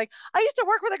it was like, I used to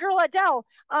work with a girl at Dell.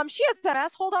 She has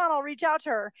MS. Hold on, I'll reach out to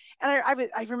her. And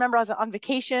I remember I was on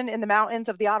vacation in the mountains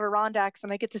of the Adirondacks,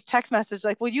 and I get this text message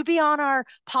like, will you be on our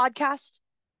podcast?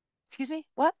 Excuse me,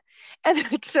 what?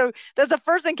 And so that's the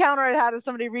first encounter I had, is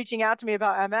somebody reaching out to me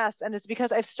about MS. And it's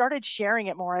because I've started sharing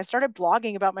it more. I started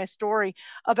blogging about my story,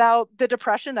 about the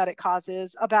depression that it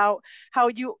causes, about how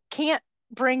you can't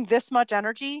bring this much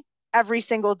energy every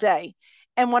single day.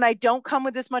 And when I don't come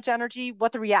with this much energy,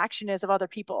 what the reaction is of other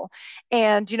people.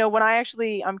 And, when I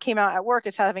actually came out at work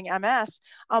as having MS,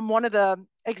 one of the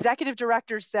executive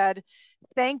directors said,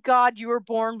 thank God you were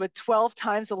born with 12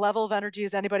 times the level of energy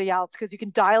as anybody else, because you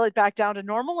can dial it back down to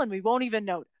normal and we won't even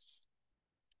notice.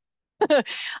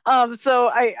 So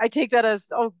I take that as,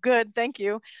 oh, good, thank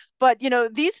you. But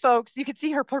these folks, you could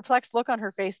see her perplexed look on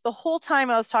her face the whole time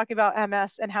I was talking about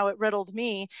MS and how it riddled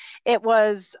me. It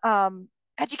was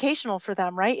educational for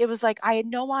them, right? It was like I had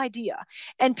no idea.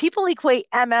 And people equate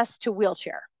MS to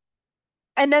wheelchair.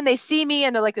 And then they see me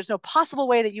and they're like, there's no possible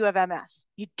way that you have MS.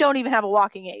 You don't even have a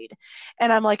walking aid.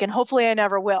 And I'm like, and hopefully I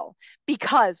never will,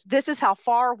 because this is how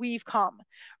far we've come,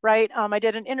 right? I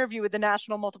did an interview with the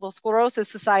National Multiple Sclerosis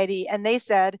Society, and they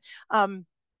said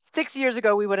 6 years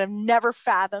ago, we would have never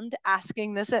fathomed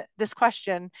asking this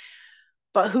question,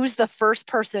 but who's the first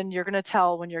person you're going to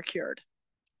tell when you're cured?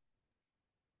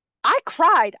 I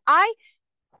cried.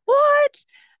 What?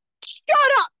 Shut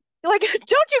up. Like,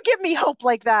 don't you give me hope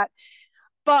like that.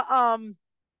 But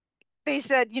they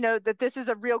said, that this is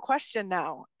a real question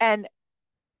now. And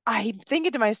I'm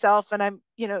thinking to myself, and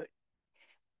isn't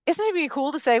it be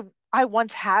cool to say I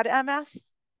once had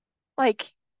MS?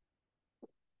 Like,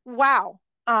 wow.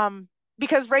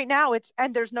 Because right now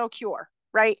and there's no cure,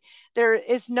 right?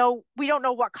 We don't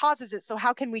know what causes it. So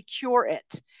how can we cure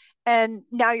it? And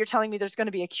now you're telling me there's going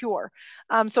to be a cure.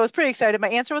 So I was pretty excited. My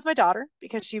answer was my daughter,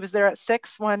 because she was there at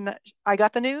 6 when I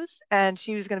got the news, and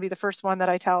she was going to be the first one that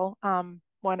I tell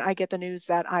when I get the news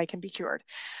that I can be cured,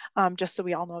 just so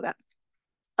we all know that.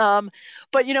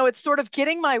 But it's sort of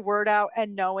getting my word out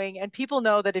and knowing, and people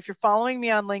know that if you're following me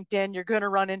on LinkedIn, you're going to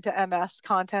run into MS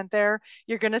content there.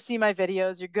 You're going to see my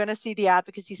videos. You're going to see the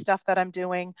advocacy stuff that I'm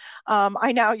doing.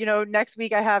 I now, next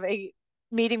week I have a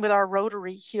meeting with our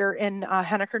Rotary here in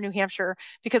Henniker, New Hampshire,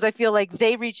 because I feel like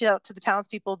they reach out to the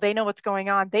townspeople. They know what's going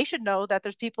on. They should know that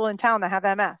there's people in town that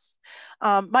have MS.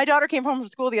 My daughter came home from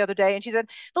school the other day and she said,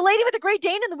 the lady with the Great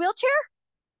Dane in the wheelchair?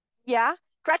 Yeah.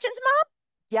 Gretchen's mom?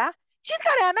 Yeah. She's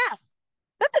got MS.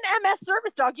 That's an MS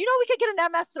service dog. We could get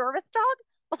an MS service dog?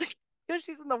 I was like,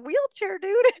 she's in the wheelchair,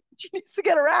 dude. She needs to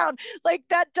get around. Like,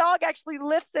 that dog actually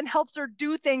lifts and helps her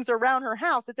do things around her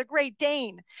house. It's a Great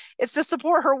Dane. It's to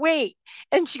support her weight.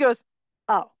 And she goes,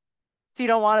 oh, so you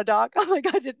don't want a dog? I'm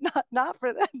like, I did not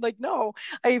for that. Like, no,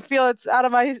 I feel it's out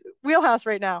of my wheelhouse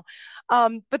right now.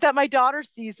 But that my daughter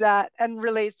sees that and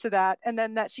relates to that. And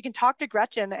then that she can talk to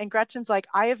Gretchen, and Gretchen's like,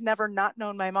 I have never not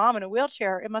known my mom in a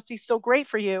wheelchair. It must be so great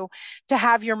for you to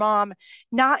have your mom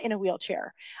not in a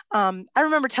wheelchair. I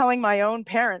remember telling my own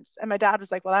parents, and my dad was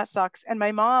like, well, that sucks. And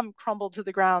my mom crumbled to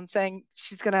the ground saying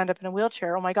she's going to end up in a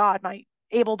wheelchair. Oh my God, my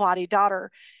able-bodied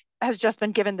daughter has just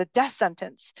been given the death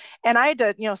sentence. And I had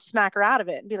to, smack her out of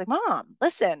it and be like, Mom,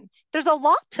 listen, there's a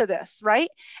lot to this, right?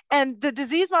 And the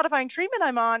disease modifying treatment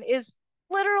I'm on is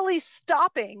literally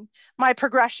stopping my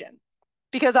progression,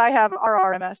 because I have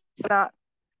RRMS, not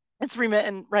it's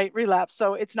remittent, right? Relapse.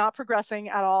 So it's not progressing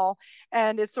at all.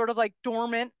 And it's sort of like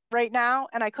dormant right now.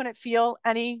 And I couldn't feel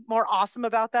any more awesome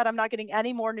about that. I'm not getting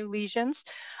any more new lesions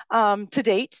to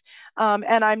date.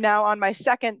 And I'm now on my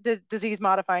second disease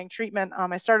modifying treatment.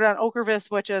 I started on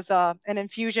Ocrevus, which is an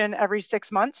infusion every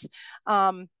 6 months,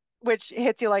 which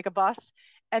hits you like a bus.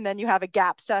 And then you have a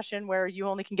gap session where you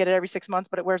only can get it every 6 months,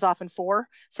 but it wears off in 4.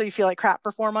 So you feel like crap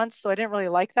for 4 months. So I didn't really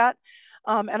like that.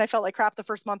 And I felt like crap the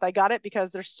first month I got it,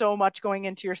 because there's so much going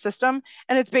into your system.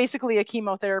 And it's basically a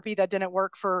chemotherapy that didn't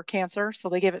work for cancer. So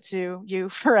they gave it to you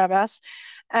for MS.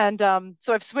 And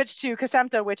so I've switched to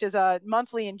Kesimpta, which is a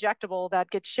monthly injectable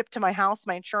that gets shipped to my house.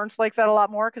 My insurance likes that a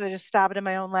lot more because I just stab it in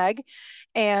my own leg.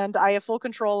 And I have full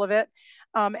control of it.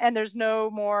 And there's no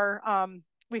more,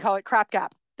 we call it crap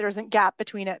gap. There isn't gap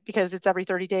between it because it's every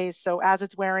 30 days. So as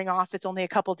it's wearing off, it's only a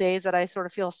couple days that I sort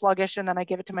of feel sluggish, and then I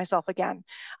give it to myself again,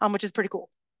 which is pretty cool.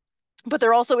 But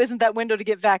there also isn't that window to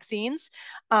get vaccines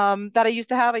that I used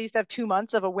to have. I used to have 2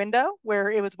 months of a window where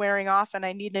it was wearing off and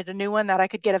I needed a new one that I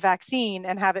could get a vaccine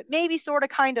and have it maybe sort of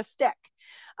kind of stick.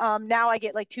 Now I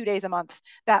get like 2 days a month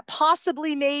that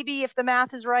possibly, maybe, if the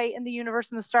math is right and the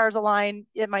universe and the stars align,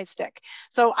 it might stick.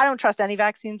 So I don't trust any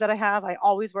vaccines that I have. I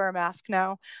always wear a mask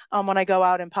now when I go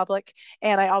out in public.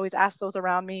 And I always ask those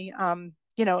around me,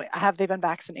 have they been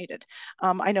vaccinated?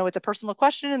 I know it's a personal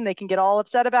question and they can get all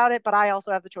upset about it, but I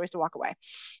also have the choice to walk away.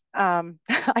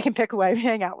 I can pick who I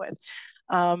hang out with.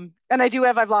 And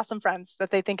I've lost some friends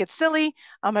that they think it's silly.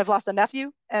 I've lost a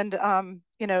nephew and,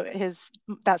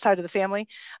 that side of the family.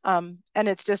 And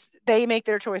it's just, they make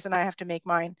their choice and I have to make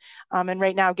mine. And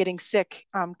right now getting sick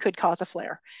could cause a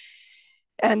flare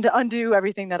and undo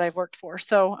everything that I've worked for.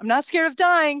 So I'm not scared of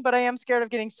dying, but I am scared of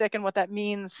getting sick and what that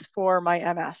means for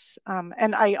my MS.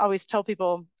 And I always tell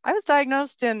people I was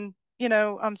diagnosed in,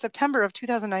 September of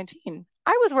 2019.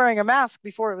 I was wearing a mask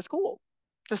before it was cool.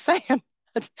 Just saying.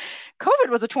 COVID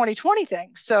was a 2020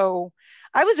 thing. So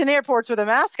I was in airports with a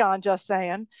mask on, just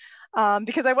saying.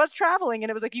 because I was traveling and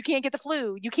it was like, you can't get the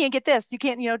flu, you can't get this, you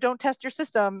can't, don't test your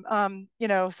system. So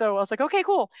I was like, okay,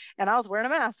 cool. And I was wearing a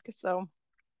mask. So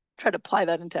try to apply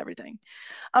that into everything.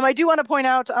 I do want to point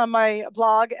out my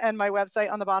blog and my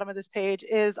website on the bottom of this page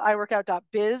is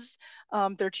iworkout.biz.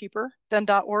 They're cheaper than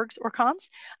 .orgs or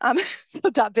coms,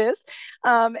 .biz.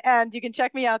 And you can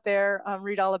check me out there,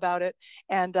 read all about it.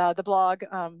 And the blog,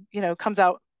 comes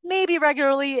out maybe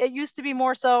regularly. It used to be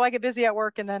more so. I get busy at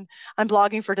work and then I'm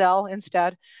blogging for Dell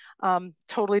instead.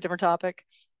 Totally different topic.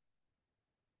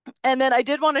 And then I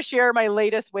did want to share my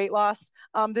latest weight loss.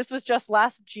 This was just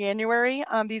last January,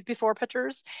 these before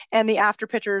pictures, and the after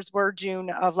pictures were June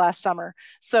of last summer.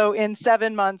 So in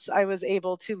 7 months, I was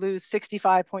able to lose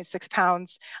 65.6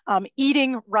 pounds,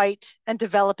 eating right and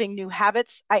developing new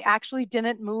habits. I actually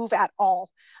didn't move at all.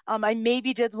 I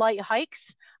maybe did light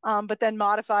hikes, but then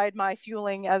modified my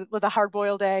fueling with a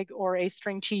hard-boiled egg or a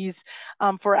string cheese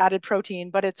for added protein,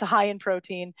 but it's high in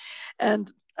protein.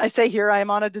 And I say here I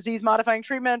am on a disease modifying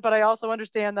treatment, but I also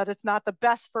understand that it's not the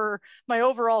best for my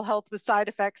overall health with side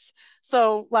effects.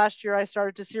 So last year I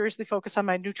started to seriously focus on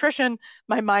my nutrition,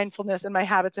 my mindfulness, and my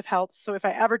habits of health. So if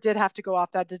I ever did have to go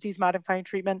off that disease modifying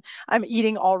treatment, I'm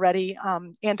eating already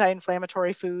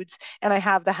anti-inflammatory foods, and I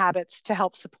have the habits to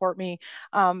help support me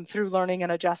through learning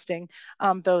and adjusting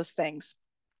those things.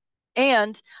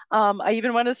 And I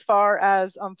even went as far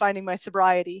as finding my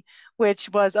sobriety, which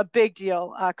was a big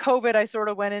deal. COVID, I sort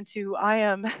of went into, I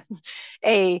am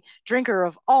a drinker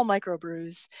of all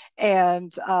microbrews and,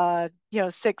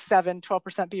 6, 7,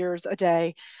 12% beers a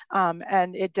day.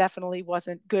 And it definitely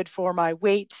wasn't good for my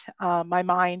weight, my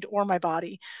mind, or my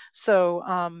body. So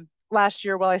last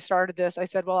year, while I started this, I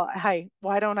said, well, hey,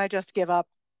 why don't I just give up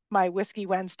my whiskey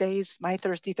Wednesdays, my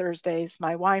thirsty Thursdays,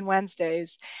 my wine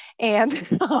Wednesdays, and gave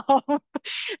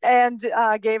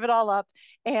it all up.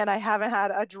 And I haven't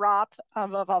had a drop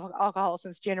of alcohol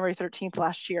since January 13th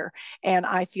last year. And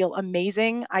I feel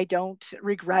amazing. I don't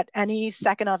regret any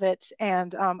second of it.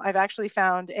 And I've actually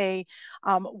found a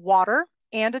water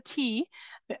and a tea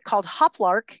called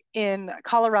Hoplark in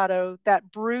Colorado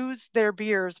that brews their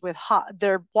beers with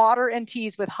their water and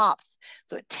teas with hops.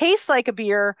 So it tastes like a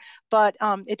beer, but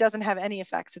it doesn't have any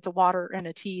effects. It's a water and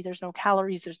a tea. There's no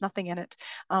calories. There's nothing in it,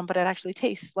 but it actually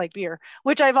tastes like beer,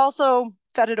 which I've also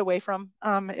fed it away from.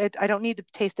 I don't need to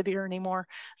taste the beer anymore.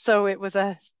 So it was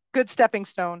a good stepping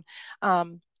stone.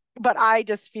 But I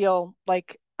just feel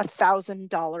like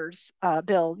 $1,000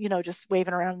 bill, just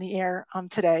waving around in the air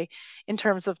today in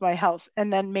terms of my health,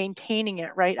 and then maintaining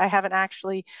it, right? I haven't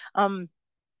actually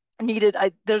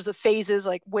there's a phases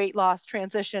like weight loss,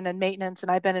 transition, and maintenance,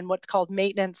 and I've been in what's called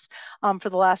maintenance for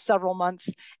the last several months,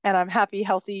 and I'm happy,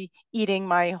 healthy, eating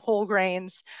my whole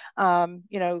grains.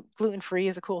 Gluten-free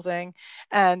is a cool thing,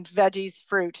 and veggies,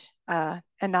 fruit, and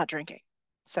not drinking.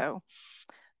 So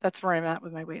that's where I'm at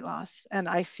with my weight loss, and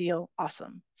I feel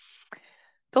awesome.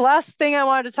 The last thing I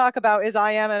wanted to talk about is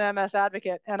I am an MS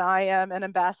advocate, and I am an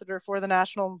ambassador for the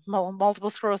National Multiple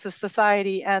Sclerosis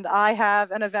Society. And I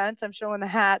have an event, I'm showing the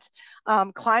hat,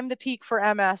 Climb the Peak for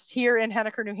MS here in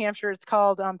Henniker, New Hampshire. It's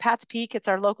called Pat's Peak. It's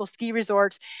our local ski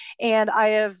resort. And I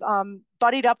have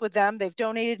buddied up with them. They've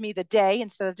donated me the day.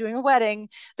 Instead of doing a wedding,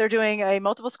 they're doing a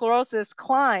multiple sclerosis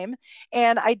climb.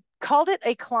 And I called it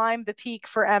a Climb the Peak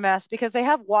for MS because they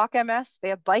have walk MS, they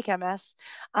have bike MS.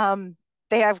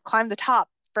 They have Climb the Top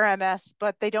for MS,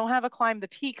 but they don't have a Climb the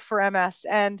Peak for MS.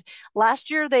 And last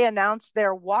year they announced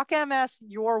their Walk MS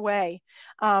Your Way,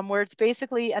 where it's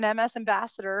basically an MS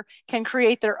ambassador can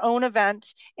create their own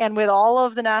event, and with all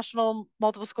of the National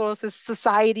Multiple Sclerosis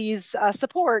Society's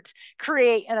support,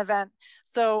 create an event.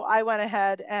 So I went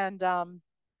ahead and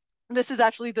this is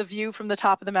actually the view from the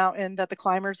top of the mountain that the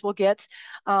climbers will get.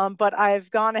 But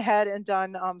I've gone ahead and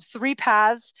done 3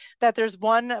 paths that there's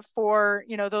one for,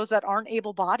 those that aren't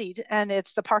able-bodied, and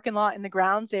it's the parking lot in the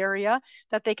grounds area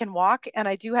that they can walk. And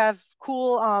I do have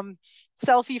cool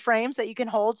selfie frames that you can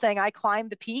hold saying, I climbed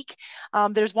the peak.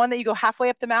 There's one that you go halfway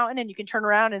up the mountain and you can turn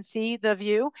around and see the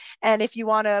view. And if you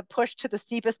want to push to the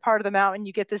steepest part of the mountain,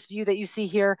 you get this view that you see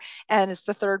here. And it's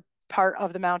the third part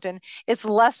of the mountain. It's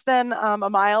less than a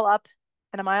mile up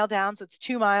and a mile down, so it's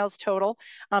 2 miles total.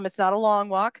 It's not a long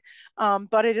walk,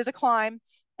 but it is a climb.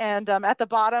 And at the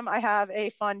bottom, I have a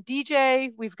fun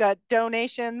DJ. We've got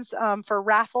donations for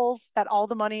raffles that all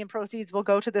the money and proceeds will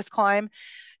go to this climb.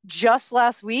 Just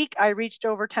last week, I reached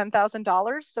over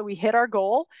 $10,000, so we hit our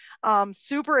goal.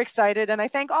 Super excited, and I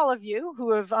thank all of you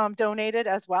who have donated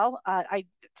as well. I'm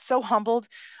so humbled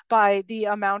by the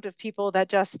amount of people that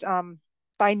just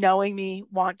by knowing me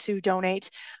want to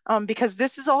donate, because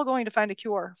this is all going to find a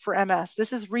cure for MS.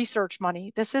 This is research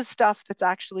money. This is stuff that's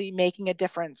actually making a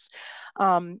difference.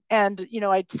 And, you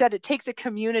know, I said it takes a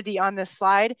community on this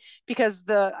slide, because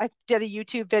I did a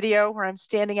YouTube video where I'm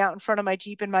standing out in front of my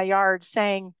Jeep in my yard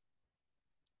saying,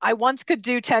 I once could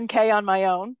do 10K on my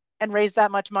own and raise that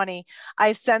much money.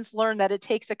 I since learned that it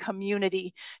takes a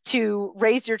community to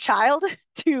raise your child,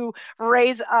 to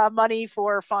raise money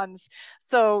for funds.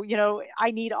 So, you know,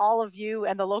 I need all of you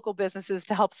and the local businesses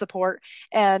to help support.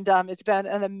 And it's been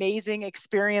an amazing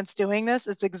experience doing this.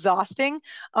 It's exhausting.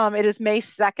 It is May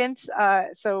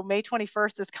 2nd. So May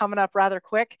 21st is coming up rather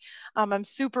quick. I'm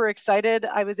super excited.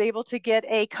 I was able to get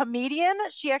a comedian.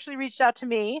 She actually reached out to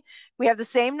me. We have the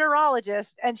same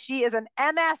neurologist, and she is an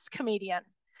MS comedian.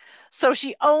 So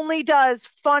she only does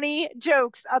funny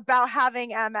jokes about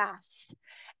having MS.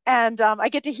 And I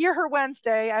get to hear her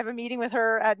Wednesday. I have a meeting with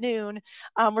her at noon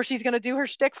where she's going to do her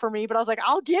shtick for me. But I was like,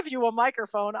 I'll give you a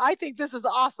microphone. I think this is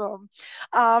awesome.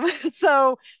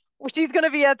 So she's going to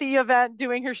be at the event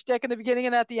doing her shtick in the beginning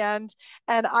and at the end.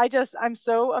 And I'm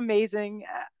so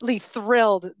amazingly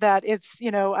thrilled that it's,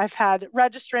 you know, I've had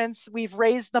registrants. We've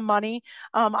raised the money.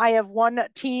 I have one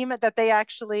team that they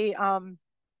actually...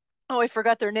 oh, I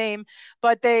forgot their name,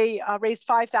 but they raised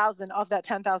 $5,000 of that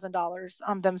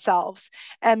 $10,000 themselves.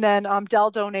 And then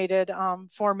Dell donated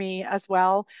for me as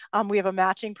well. We have a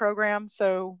matching program.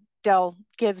 So Dell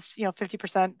gives, you know,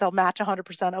 50%, they'll match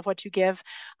 100% of what you give.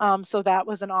 So that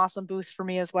was an awesome boost for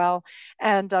me as well.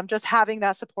 And just having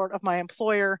that support of my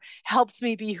employer helps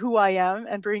me be who I am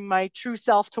and bring my true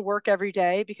self to work every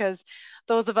day, because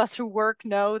those of us who work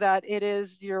know that it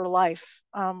is your life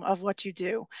of what you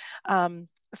do.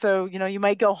 So, you know, you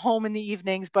might go home in the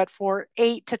evenings, but for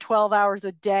 8 to 12 hours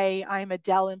a day, I'm a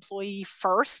Dell employee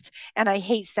first. And I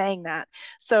hate saying that.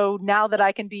 So now that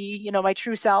I can be, you know, my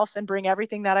true self and bring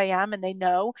everything that I am, and they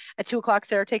know at 2 o'clock,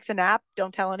 Sarah takes a nap.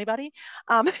 Don't tell anybody.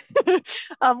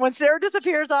 When Sarah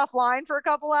disappears offline for a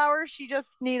couple hours, she just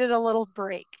needed a little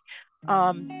break.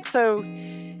 So,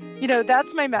 you know,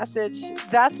 that's my message.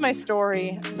 That's my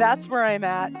story. That's where I'm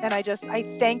at. And I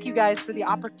thank you guys for the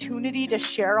opportunity to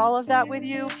share all of that with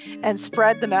you and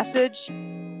spread the message,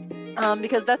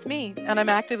 because that's me, and I'm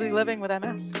actively living with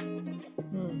MS.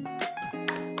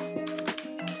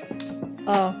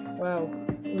 Oh, Wow.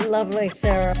 lovely,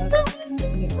 Sarah. Do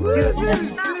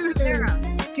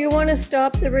you want to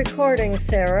stop the recording,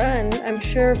 Sarah? And I'm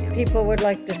sure people would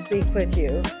like to speak with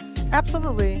you.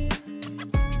 Absolutely.